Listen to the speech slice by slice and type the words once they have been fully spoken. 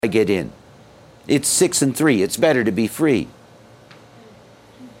I get in. It's 6 and 3. It's better to be free.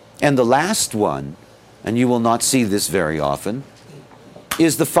 And the last one, and you will not see this very often,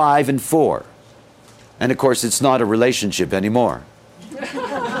 is the 5 and 4. And of course, it's not a relationship anymore.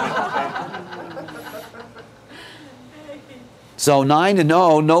 So 9 and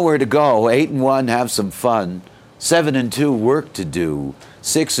 0, nowhere to go. 8 and 1, have some fun. 7 and 2, work to do.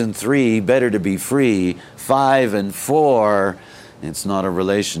 6 and 3, better to be free. 5 and 4, it's not a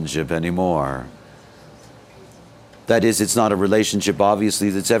relationship anymore. That is, it's not a relationship, obviously,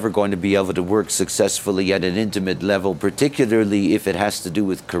 that's ever going to be able to work successfully at an intimate level, particularly if it has to do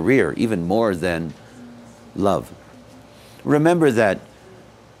with career, even more than love. Remember that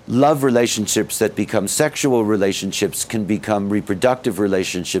love relationships that become sexual relationships can become reproductive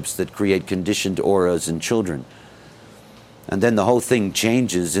relationships that create conditioned auras in children. And then the whole thing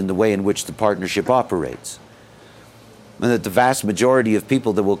changes in the way in which the partnership operates. And that the vast majority of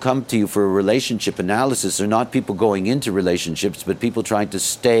people that will come to you for a relationship analysis are not people going into relationships, but people trying to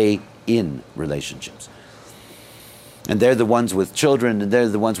stay in relationships. And they're the ones with children, and they're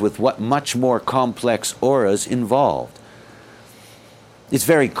the ones with much more complex auras involved. It's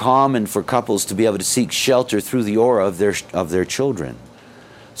very common for couples to be able to seek shelter through the aura of their children,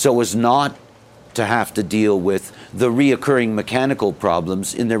 so as not to have to deal with the reoccurring mechanical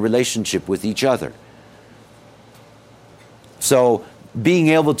problems in their relationship with each other. So being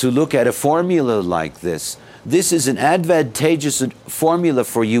able to look at a formula like this is an advantageous formula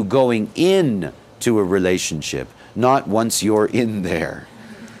for you going in to a relationship, not once you're in there.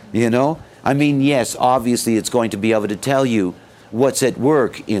 You know? I mean, yes, obviously it's going to be able to tell you what's at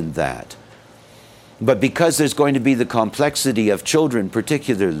work in that. But because there's going to be the complexity of children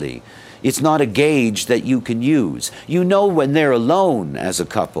particularly, it's not a gauge that you can use. You know when they're alone as a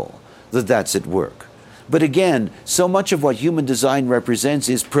couple that that's at work. But again, so much of what human design represents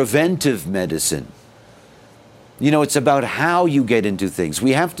is preventive medicine. You know, it's about how you get into things.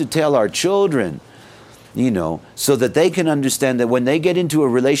 We have to tell our children, you know, so that they can understand that when they get into a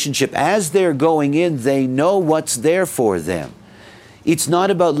relationship, as they're going in, they know what's there for them. It's not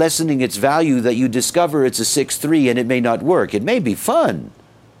about lessening its value that you discover it's a 6-3 and it may not work. It may be fun,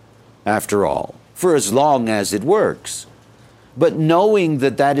 after all, for as long as it works. But knowing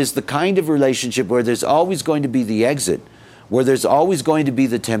that that is the kind of relationship where there's always going to be the exit, where there's always going to be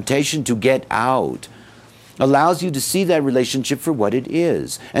the temptation to get out, allows you to see that relationship for what it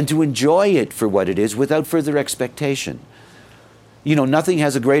is and to enjoy it for what it is without further expectation. You know, nothing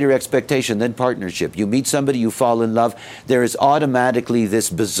has a greater expectation than partnership. You meet somebody, you fall in love, there is automatically this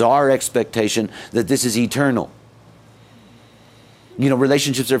bizarre expectation that this is eternal. You know,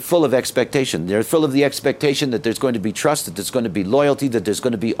 relationships are full of expectation. They're full of the expectation that there's going to be trust, that there's going to be loyalty, that there's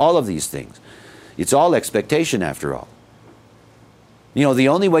going to be all of these things. It's all expectation after all. You know, the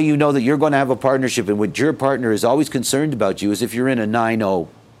only way you know that you're going to have a partnership in which your partner is always concerned about you is if you're in a 9-0.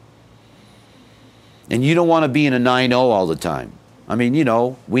 And you don't want to be in a 9-0 all the time. I mean, you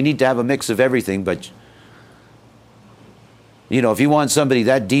know, we need to have a mix of everything, but you know, if you want somebody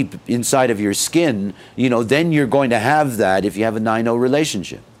that deep inside of your skin, you know, then you're going to have that if you have a 9-0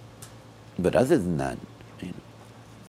 relationship. But other than that,